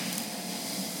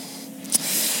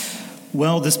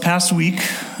Well, this past week,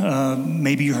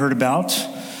 maybe you heard about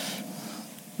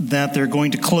that they're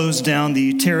going to close down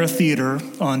the Tara Theater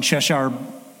on Cheshire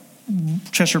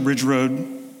Bridge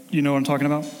Road. You know what I'm talking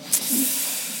about?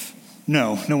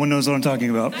 No one knows what I'm talking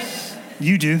about.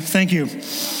 You do. Thank you.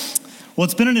 Well,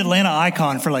 it's been an Atlanta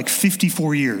icon for like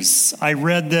 54 years. I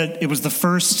read that it was the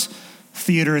first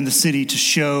theater in the city to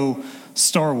show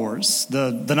Star Wars,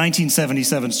 the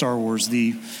 1977 Star Wars,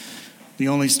 the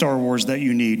only Star Wars that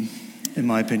you need, in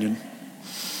my opinion.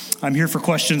 I'm here for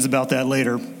questions about that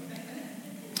later.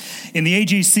 In the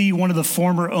AJC, one of the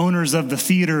former owners of the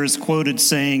theater is quoted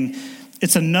saying,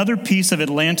 "It's another piece of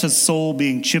Atlanta's soul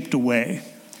being chipped away."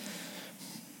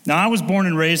 Now, I was born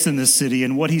and raised in this city,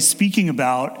 and what he's speaking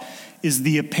about is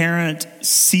the apparent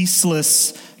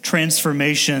ceaseless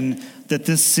transformation that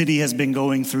this city has been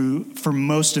going through for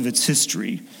most of its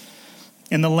history.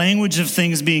 And the language of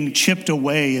things being chipped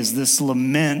away is this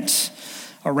lament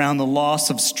around the loss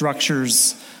of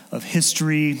structures of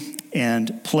history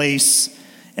and place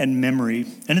and memory.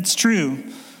 And it's true,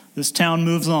 this town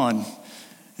moves on,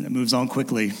 and it moves on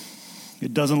quickly.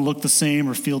 It doesn't look the same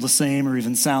or feel the same or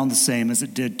even sound the same as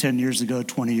it did 10 years ago,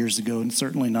 20 years ago, and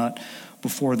certainly not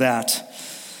before that.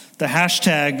 The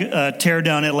hashtag Tear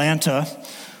Down Atlanta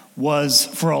was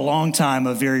for a long time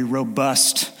a very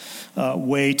robust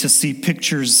way to see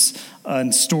pictures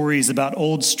and stories about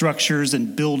old structures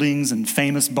and buildings and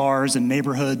famous bars and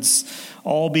neighborhoods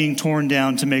all being torn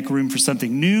down to make room for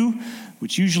something new,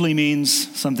 which usually means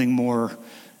something more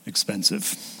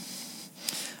expensive.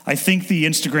 I think the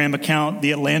Instagram account,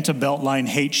 the Atlanta Beltline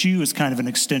Hates You, is kind of an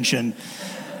extension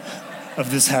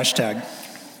of this hashtag.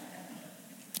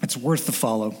 It's worth the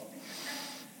follow.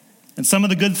 And some of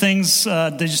the good things,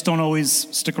 they just don't always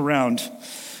stick around.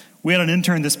 We had an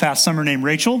intern this past summer named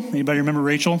Rachel. Anybody remember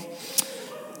Rachel?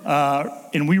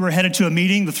 And we were headed to a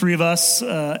meeting, the three of us,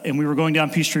 and we were going down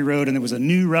Peachtree Road, and there was a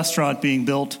new restaurant being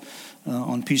built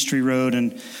on Peachtree Road.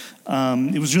 And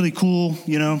it was really cool,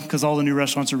 because all the new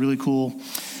restaurants are really cool.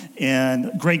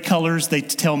 And great colors, they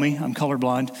tell me, I'm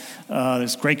colorblind.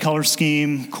 There's great color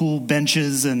scheme, cool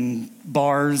benches and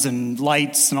bars and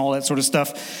lights and all that sort of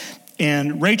stuff.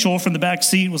 And Rachel from the back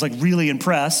seat was like really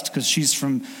impressed because she's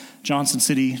from Johnson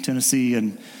City, Tennessee,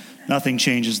 and nothing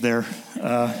changes there.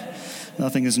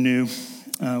 Nothing is new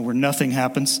where nothing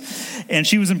happens. And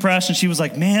she was impressed, and she was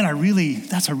like, man,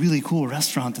 that's a really cool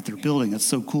restaurant that they're building. It's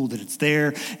so cool that it's there,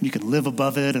 and you can live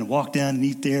above it and walk down and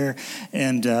eat there.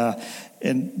 And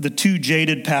the two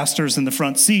jaded pastors in the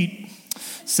front seat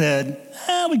said,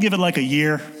 we give it like a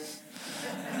year.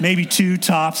 Maybe 2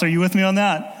 tops. Are you with me on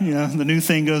that? The new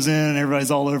thing goes in and everybody's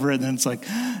all over it. And then it's like,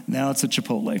 now it's a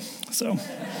Chipotle. So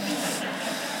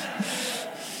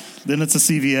then it's a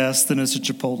CVS. Then it's a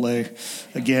Chipotle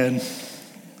again.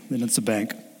 Then it's a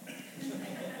bank.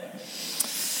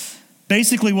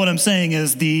 Basically what I'm saying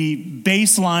is the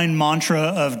baseline mantra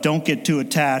of don't get too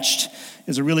attached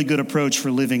is a really good approach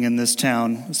for living in this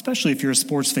town, especially if you're a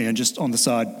sports fan, just on the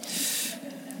side.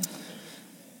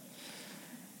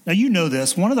 Now, you know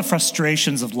this. One of the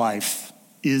frustrations of life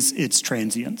is its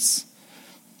transience,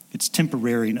 its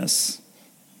temporariness.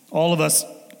 All of us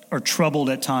are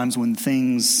troubled at times when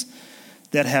things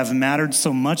that have mattered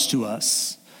so much to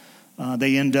us,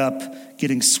 they end up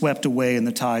getting swept away in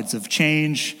the tides of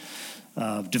change,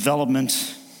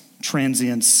 development,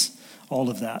 transience,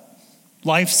 all of that.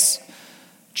 Life's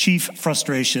chief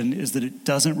frustration is that it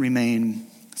doesn't remain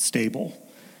stable.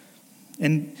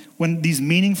 And when these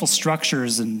meaningful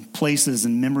structures and places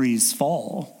and memories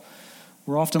fall,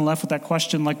 we're often left with that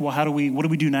question like, well, what do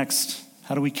we do next?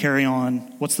 How do we carry on?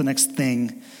 What's the next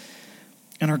thing?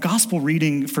 And our gospel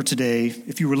reading for today,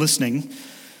 if you were listening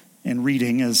and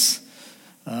reading as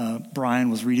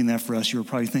Brian was reading that for us, you were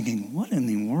probably thinking, what in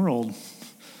the world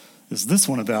is this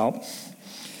one about?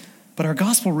 But our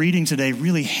gospel reading today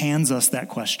really hands us that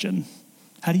question.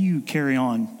 How do you carry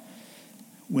on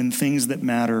when things that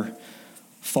matter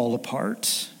fall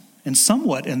apart? And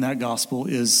somewhat in that gospel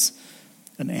is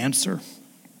an answer.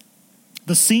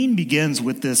 The scene begins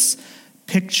with this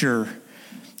picture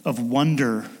of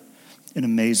wonder and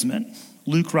amazement.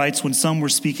 Luke writes, when some were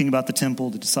speaking about the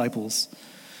temple, the disciples,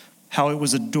 how it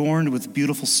was adorned with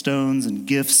beautiful stones and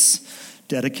gifts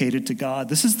dedicated to God.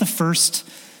 This is the first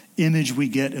image we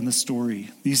get in the story.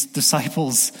 These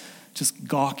disciples just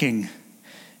gawking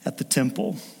at the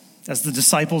temple as the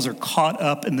disciples are caught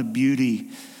up in the beauty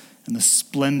and the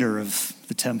splendor of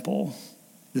the temple,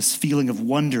 this feeling of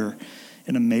wonder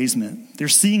and amazement. They're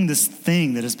seeing this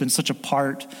thing that has been such a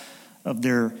part of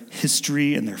their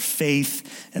history and their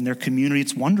faith and their community.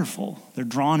 It's wonderful. They're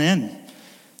drawn in.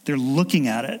 They're looking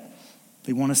at it.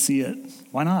 They want to see it.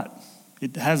 Why not?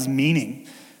 It has meaning.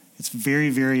 It's very,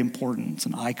 very important. It's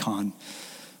an icon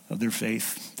of their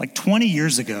faith. Like 20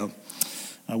 years ago,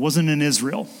 I wasn't in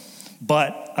Israel,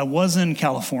 but I was in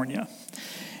California.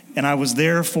 And I was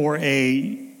there for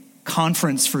a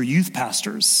conference for youth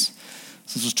pastors.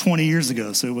 So this was 20 years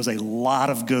ago, so it was a lot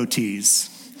of goatees.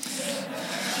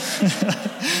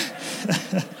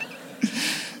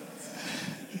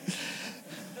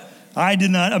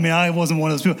 I wasn't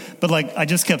one of those people, but I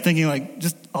just kept thinking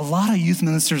just a lot of youth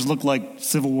ministers look like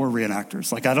Civil War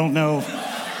reenactors. I don't know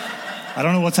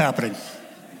what's happening.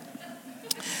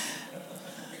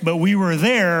 But we were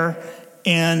there,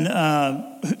 and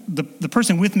the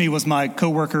person with me was my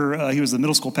coworker. He was the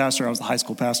middle school pastor. I was the high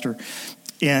school pastor.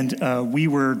 And we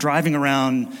were driving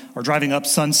up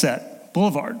Sunset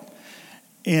Boulevard.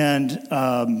 And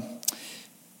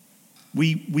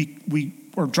we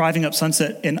were driving up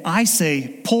Sunset, and I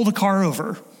say, pull the car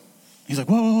over. He's like,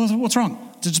 whoa, what's wrong?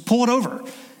 Just pull it over. And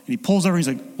he pulls over, and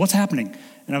he's like, what's happening?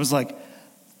 And I was like,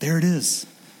 there it is,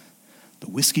 the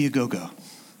Whiskey A Go-Go.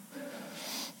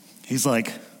 He's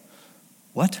like,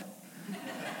 what?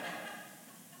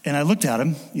 And I looked at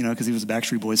him, because he was a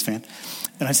Backstreet Boys fan.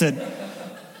 And I said,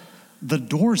 the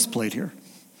Doors played here.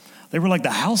 They were like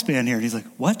the house band here. And he's like,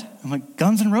 what? I'm like,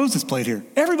 Guns N' Roses played here.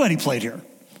 Everybody played here,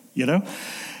 He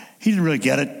didn't really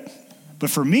get it. But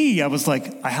for me, I was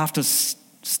like, I have to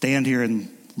stand here and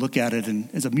look at it. And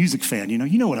as a music fan, you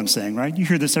know what I'm saying, right? You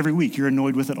hear this every week. You're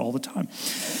annoyed with it all the time.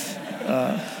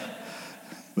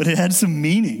 But it had some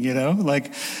meaning,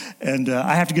 And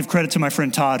I have to give credit to my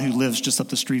friend Todd, who lives just up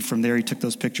the street from there. He took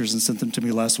those pictures and sent them to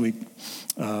me last week.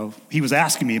 He was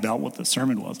asking me about what the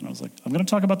sermon was. And I was like, I'm going to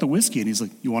talk about the whiskey. And he's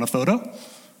like, you want a photo?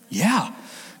 Yeah.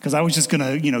 Because I was just going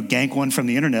to, gank one from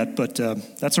the internet. But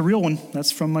that's a real one.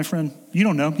 That's from my friend. You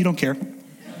don't know. You don't care.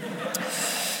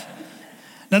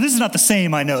 Now, this is not the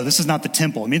same, I know. This is not the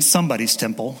temple. It's somebody's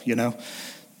temple,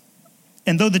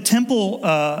 And though the temple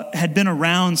had been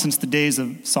around since the days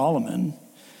of Solomon,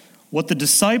 what the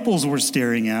disciples were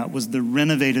staring at was the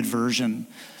renovated version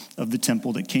of the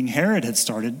temple that King Herod had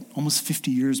started almost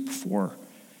 50 years before.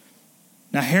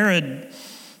 Now, Herod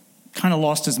kind of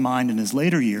lost his mind in his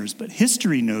later years, but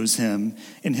history knows him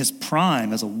in his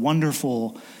prime as a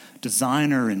wonderful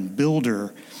designer and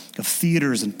builder of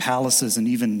theaters and palaces and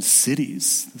even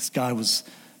cities. This guy was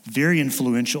very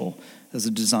influential as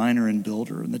a designer and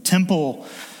builder. And the temple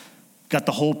got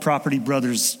the whole Property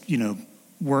Brothers,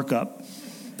 work up.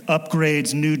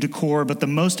 Upgrades, new decor, but the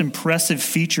most impressive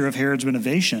feature of Herod's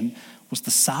renovation was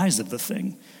the size of the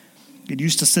thing. It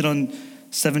used to sit on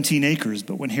 17 acres,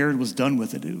 but when Herod was done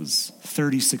with it, it was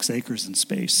 36 acres in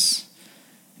space.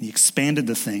 And he expanded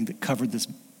the thing that covered this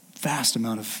vast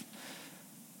amount of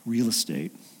real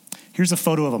estate. Here's a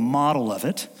photo of a model of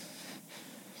it,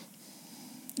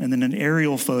 and then an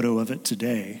aerial photo of it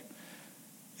today.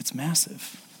 It's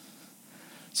massive.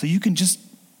 So you can just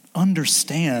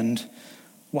understand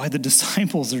why the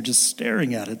disciples are just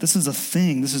staring at it. This is a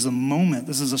thing. This is a moment.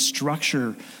 This is a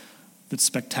structure that's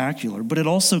spectacular. But it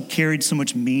also carried so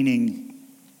much meaning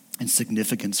and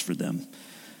significance for them.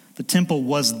 The temple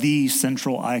was the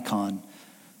central icon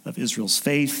of Israel's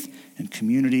faith and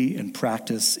community and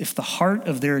practice. If the heart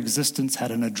of their existence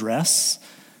had an address,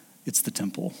 it's the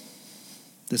temple.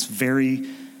 This very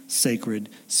sacred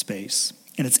space.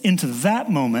 And it's into that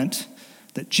moment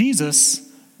that Jesus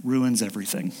ruins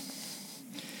everything.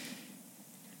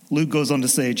 Luke goes on to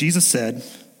say, Jesus said,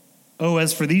 "Oh,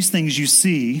 as for these things you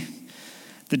see,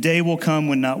 the day will come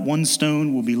when not one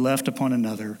stone will be left upon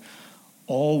another.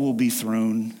 All will be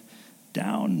thrown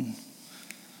down."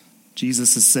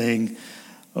 Jesus is saying,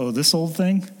 oh, this old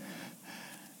thing,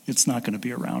 it's not going to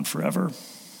be around forever.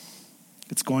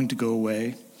 It's going to go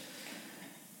away.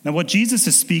 Now, what Jesus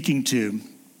is speaking to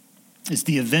is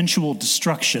the eventual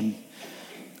destruction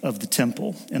of the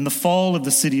temple and the fall of the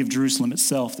city of Jerusalem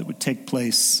itself that would take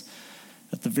place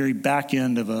at the very back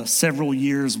end of a several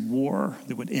years war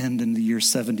that would end in the year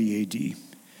 70 AD.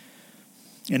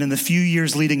 And in the few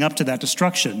years leading up to that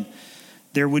destruction,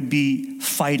 there would be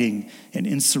fighting and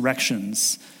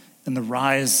insurrections and the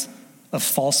rise of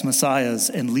false messiahs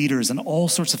and leaders and all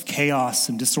sorts of chaos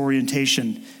and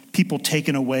disorientation, people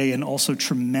taken away, and also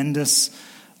tremendous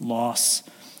loss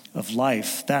of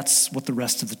life. That's what the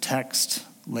rest of the text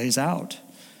lays out.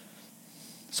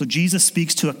 So Jesus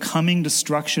speaks to a coming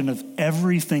destruction of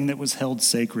everything that was held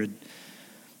sacred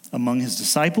among his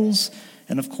disciples,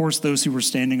 and of course those who were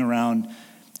standing around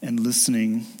and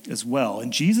listening as well.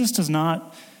 And Jesus does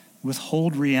not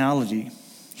withhold reality.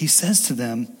 He says to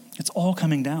them, it's all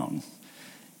coming down,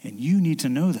 and you need to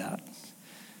know that.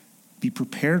 Be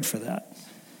prepared for that.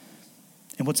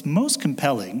 And what's most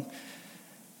compelling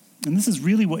and this is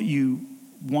really what you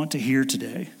want to hear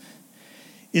today,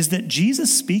 is that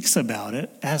Jesus speaks about it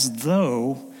as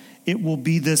though it will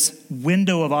be this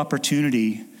window of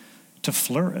opportunity to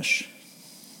flourish,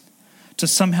 to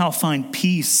somehow find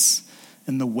peace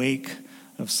in the wake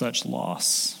of such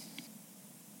loss.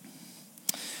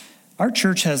 Our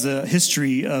church has a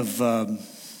history of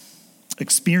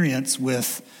experience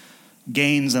with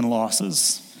gains and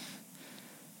losses.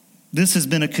 This has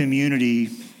been a community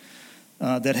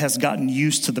that has gotten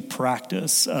used to the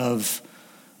practice of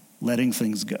letting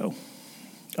things go,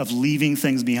 of leaving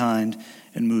things behind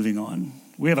and moving on.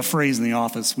 We have a phrase in the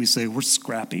office. We say, we're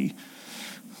scrappy.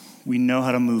 We know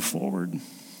how to move forward,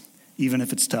 even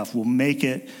if it's tough. We'll make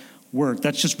it work.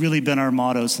 That's just really been our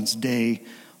motto since day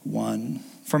one.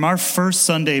 From our first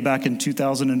Sunday back in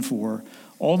 2004,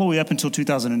 all the way up until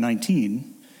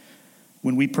 2019,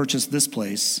 when we purchased this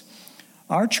place,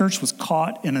 our church was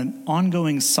caught in an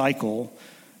ongoing cycle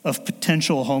of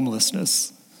potential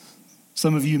homelessness.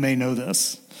 Some of you may know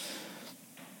this.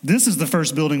 This is the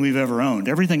first building we've ever owned.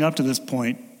 Everything up to this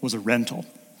point was a rental.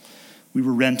 We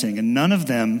were renting, and none of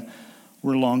them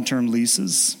were long-term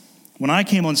leases. When I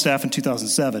came on staff in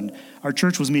 2007, our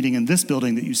church was meeting in this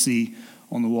building that you see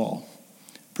on the wall.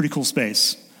 Pretty cool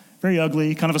space. Very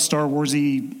ugly, kind of a Star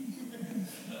Wars-y,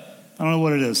 I don't know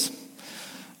what it is.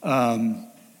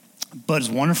 But it's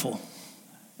wonderful.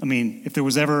 I mean, if there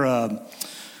was ever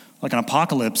like an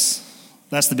apocalypse,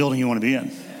 that's the building you want to be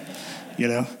in. You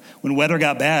know, when weather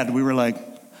got bad, we were like,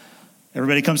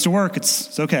 everybody comes to work.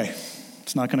 It's okay.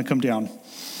 It's not going to come down.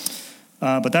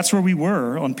 But that's where we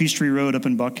were on Peachtree Road up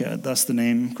in Buckhead. That's the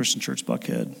name, Christian Church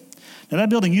Buckhead. Now, that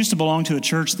building used to belong to a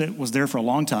church that was there for a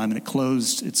long time, and it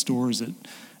closed its doors.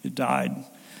 It died.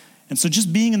 And so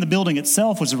just being in the building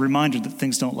itself was a reminder that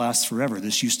things don't last forever.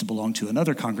 This used to belong to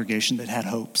another congregation that had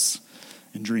hopes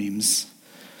and dreams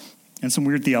and some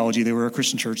weird theology. They were a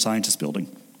Christian Church Scientist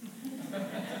building.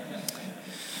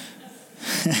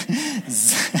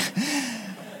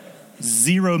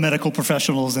 Zero medical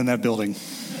professionals in that building.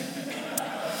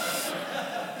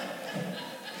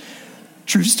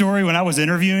 True story, when I was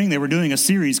interviewing, they were doing a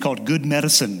series called Good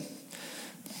Medicine.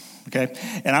 Okay,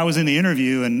 and I was in the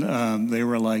interview, and they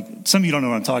were like, some of you don't know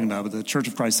what I'm talking about, but the Church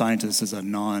of Christ Scientists is a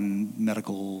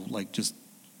non-medical, like just,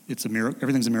 it's a miracle,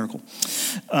 everything's a miracle.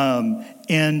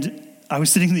 And I was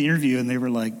sitting in the interview, and they were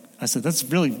like, I said, that's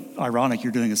really ironic,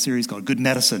 you're doing a series called Good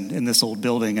Medicine in this old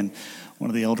building, and one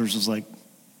of the elders was like,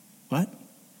 what?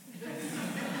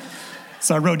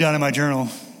 So I wrote down in my journal,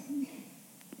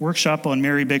 workshop on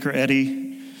Mary Baker Eddy.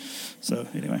 So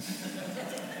anyway.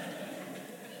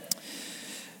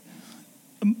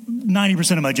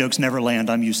 90% of my jokes never land.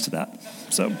 I'm used to that.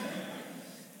 So,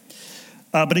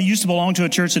 but it used to belong to a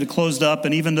church that had closed up,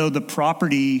 and even though the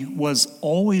property was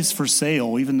always for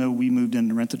sale, even though we moved in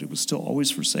and rented, it was still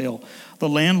always for sale. The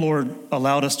landlord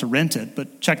allowed us to rent it,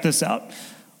 but check this out,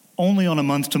 only on a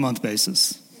month-to-month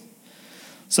basis.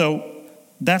 So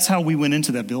that's how we went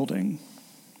into that building.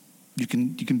 You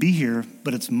can be here,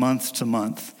 but it's month to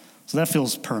month. So that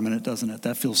feels permanent, doesn't it?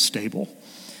 That feels stable.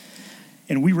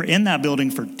 And we were in that building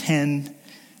for 10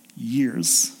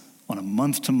 years on a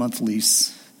month-to-month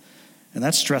lease. And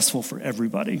that's stressful for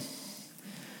everybody.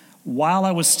 While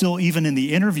I was still even in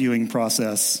the interviewing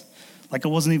process, like I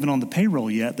wasn't even on the payroll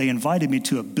yet, they invited me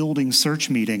to a building search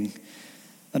meeting,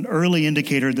 an early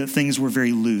indicator that things were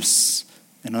very loose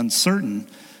and uncertain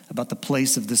about the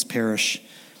place of this parish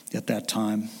at that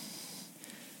time.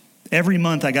 Every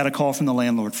month I got a call from the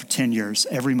landlord for 10 years,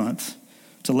 every month,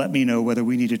 to let me know whether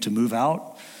we needed to move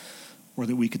out or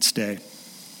that we could stay.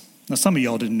 Now, some of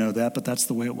y'all didn't know that, but that's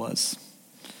the way it was.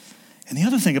 And the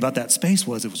other thing about that space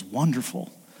was it was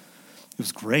wonderful. It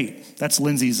was great. That's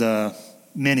Lindsay's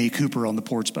Mini Cooper on the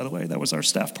porch, by the way. That was our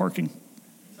staff parking.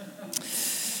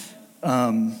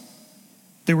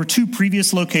 There were two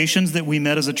previous locations that we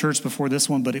met as a church before this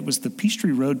one, but it was the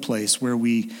Peachtree Road place where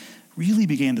we really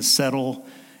began to settle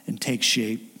and take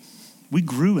shape. We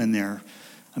grew in there.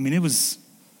 I mean, it was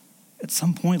at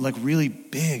some point like really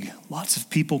big. Lots of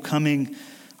people coming.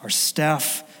 Our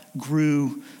staff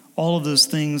grew. All of those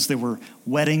things. There were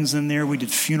weddings in there. We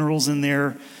did funerals in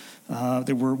there.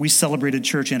 We celebrated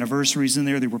church anniversaries in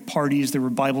there. There were parties. There were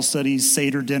Bible studies,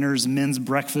 Seder dinners, men's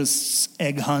breakfasts,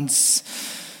 egg hunts,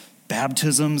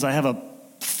 baptisms. I have a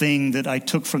thing that I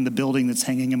took from the building that's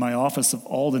hanging in my office of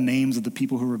all the names of the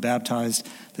people who were baptized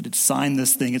that had signed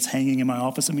this thing. It's hanging in my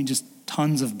office. I mean, just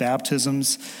tons of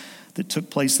baptisms that took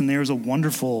place in there. It was a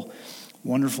wonderful,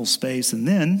 wonderful space. And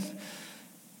then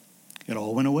it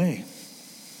all went away.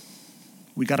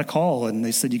 We got a call and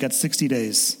they said, you got 60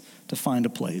 days to find a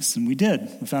place. And we did.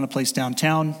 We found a place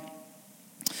downtown.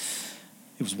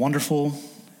 It was wonderful.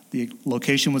 The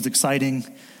location was exciting,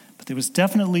 but there was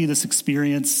definitely this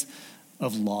experience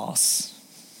of loss.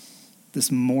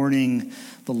 This mourning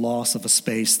the loss of a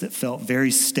space that felt very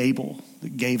stable,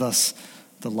 that gave us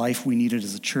the life we needed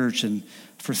as a church. And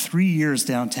for 3 years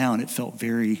downtown, it felt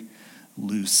very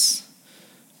loose.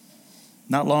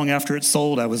 Not long after it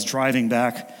sold, I was driving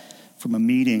back from a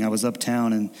meeting. I was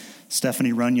uptown, and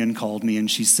Stephanie Runyon called me,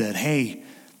 and she said, "Hey,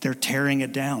 they're tearing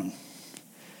it down."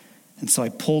 And so I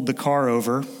pulled the car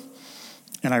over,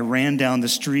 and I ran down the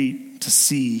street to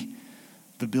see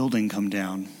the building come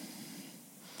down.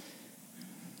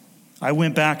 I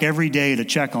went back every day to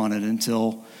check on it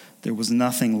until there was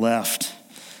nothing left.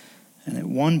 And at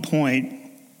one point,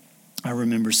 I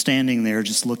remember standing there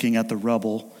just looking at the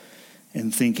rubble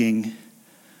and thinking,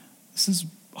 this is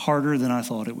harder than I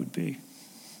thought it would be.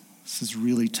 This is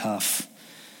really tough.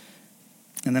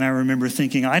 And then I remember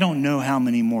thinking, I don't know how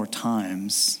many more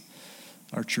times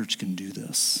our church can do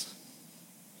this.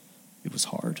 It was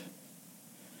hard.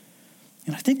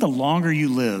 And I think the longer you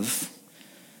live,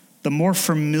 the more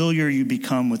familiar you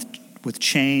become with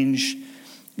change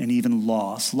and even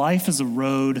loss. Life is a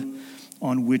road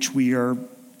on which we are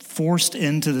forced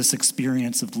into this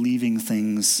experience of leaving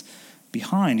things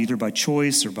behind, either by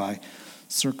choice or by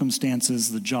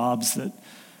circumstances, the jobs that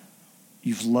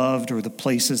you've loved or the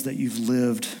places that you've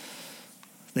lived.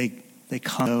 They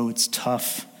come, it's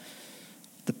tough.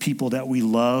 The people that we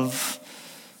love,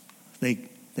 they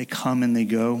come and they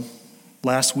go.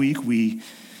 Last week, we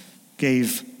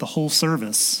gave the whole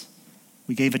service.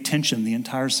 We gave attention, the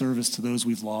entire service, to those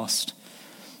we've lost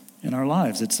in our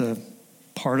lives. It's a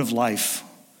part of life.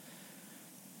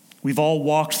 We've all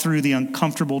walked through the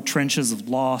uncomfortable trenches of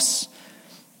loss,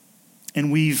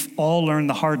 and we've all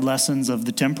learned the hard lessons of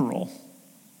the temporal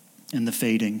and the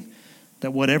fading.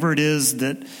 That whatever it is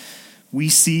that we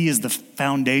see as the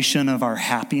foundation of our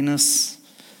happiness,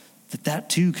 that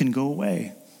too can go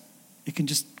away. It can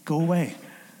just go away.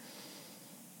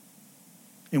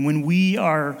 And when we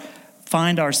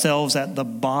find ourselves at the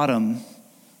bottom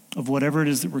of whatever it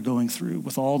is that we're going through,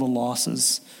 with all the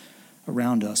losses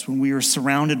around us, when we are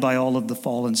surrounded by all of the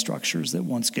fallen structures that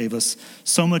once gave us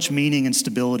so much meaning and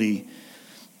stability,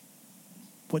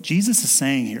 what Jesus is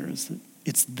saying here is that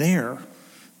it's there,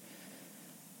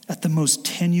 at the most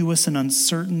tenuous and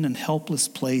uncertain and helpless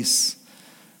place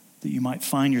that you might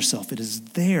find yourself. It is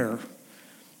there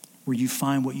where you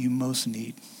find what you most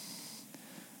need.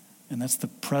 And that's the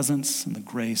presence and the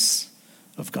grace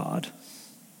of God.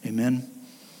 Amen.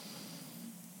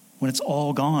 When it's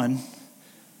all gone,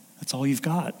 that's all you've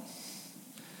got.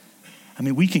 I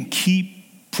mean, we can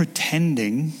keep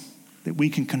pretending that we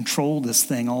can control this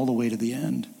thing all the way to the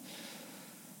end.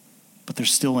 But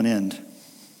there's still an end.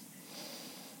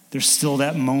 There's still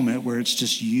that moment where it's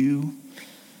just you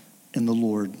and the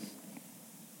Lord.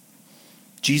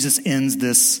 Jesus ends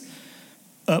this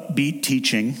upbeat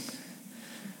teaching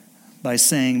by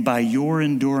saying, by your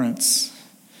endurance,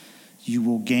 you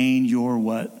will gain your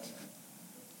what?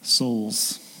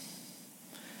 Souls.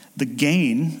 The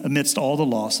gain, amidst all the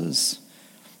losses,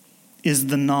 is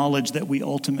the knowledge that we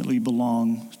ultimately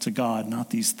belong to God,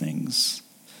 not these things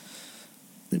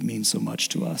that mean so much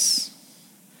to us.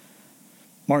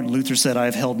 Martin Luther said, I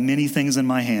have held many things in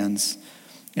my hands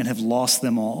and have lost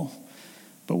them all.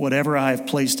 But whatever I have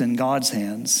placed in God's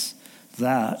hands,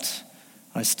 that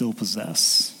I still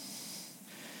possess.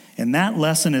 And that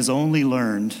lesson is only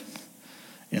learned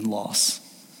in loss.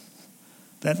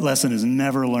 That lesson is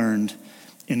never learned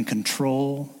in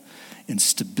control, in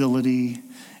stability,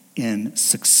 in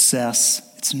success.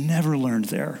 It's never learned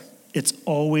there. It's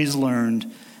always learned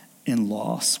in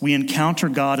loss. We encounter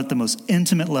God at the most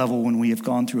intimate level when we have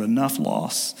gone through enough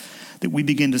loss that we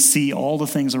begin to see all the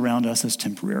things around us as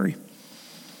temporary.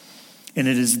 And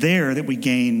it is there that we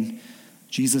gain,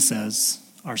 Jesus says,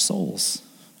 our souls,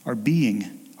 our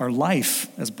being, our life,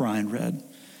 as Brian read.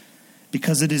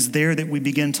 Because it is there that we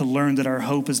begin to learn that our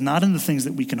hope is not in the things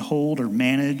that we can hold or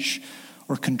manage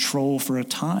or control for a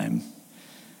time,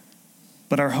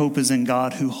 but our hope is in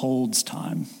God who holds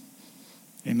time.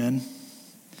 Amen?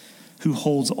 Who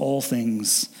holds all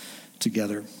things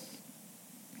together.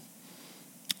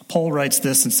 Paul writes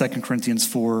this in 2 Corinthians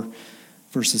 4,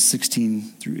 verses 16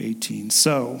 through 18.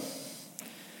 So,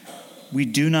 we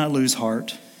do not lose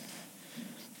heart.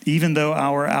 Even though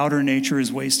our outer nature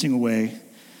is wasting away,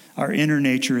 our inner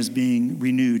nature is being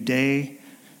renewed day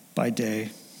by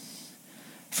day.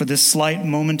 For this slight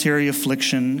momentary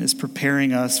affliction is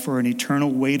preparing us for an eternal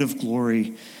weight of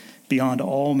glory beyond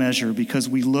all measure, because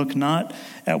we look not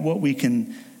at what we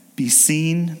can be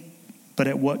seen, but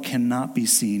at what cannot be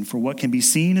seen. For what can be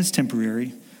seen is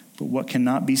temporary, But what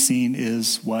cannot be seen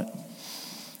is what?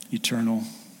 Eternal.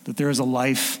 That there is a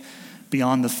life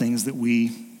beyond the things that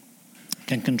we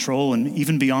can control and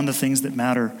even beyond the things that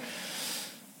matter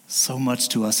so much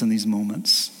to us in these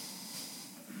moments.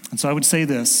 And so I would say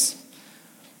this: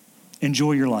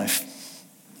 enjoy your life.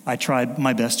 I tried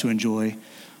my best to enjoy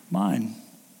mine.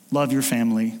 Love your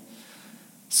family.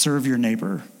 Serve your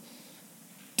neighbor.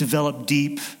 Develop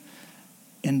deep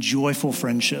and joyful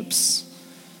friendships.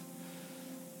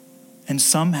 And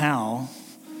somehow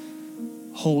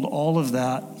hold all of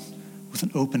that with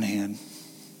an open hand.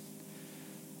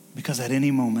 Because at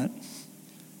any moment,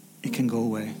 it can go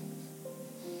away.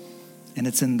 And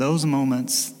it's in those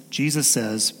moments, Jesus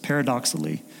says,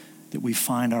 paradoxically, that we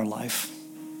find our life,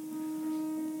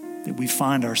 that we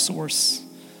find our source,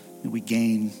 that we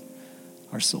gain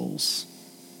our souls.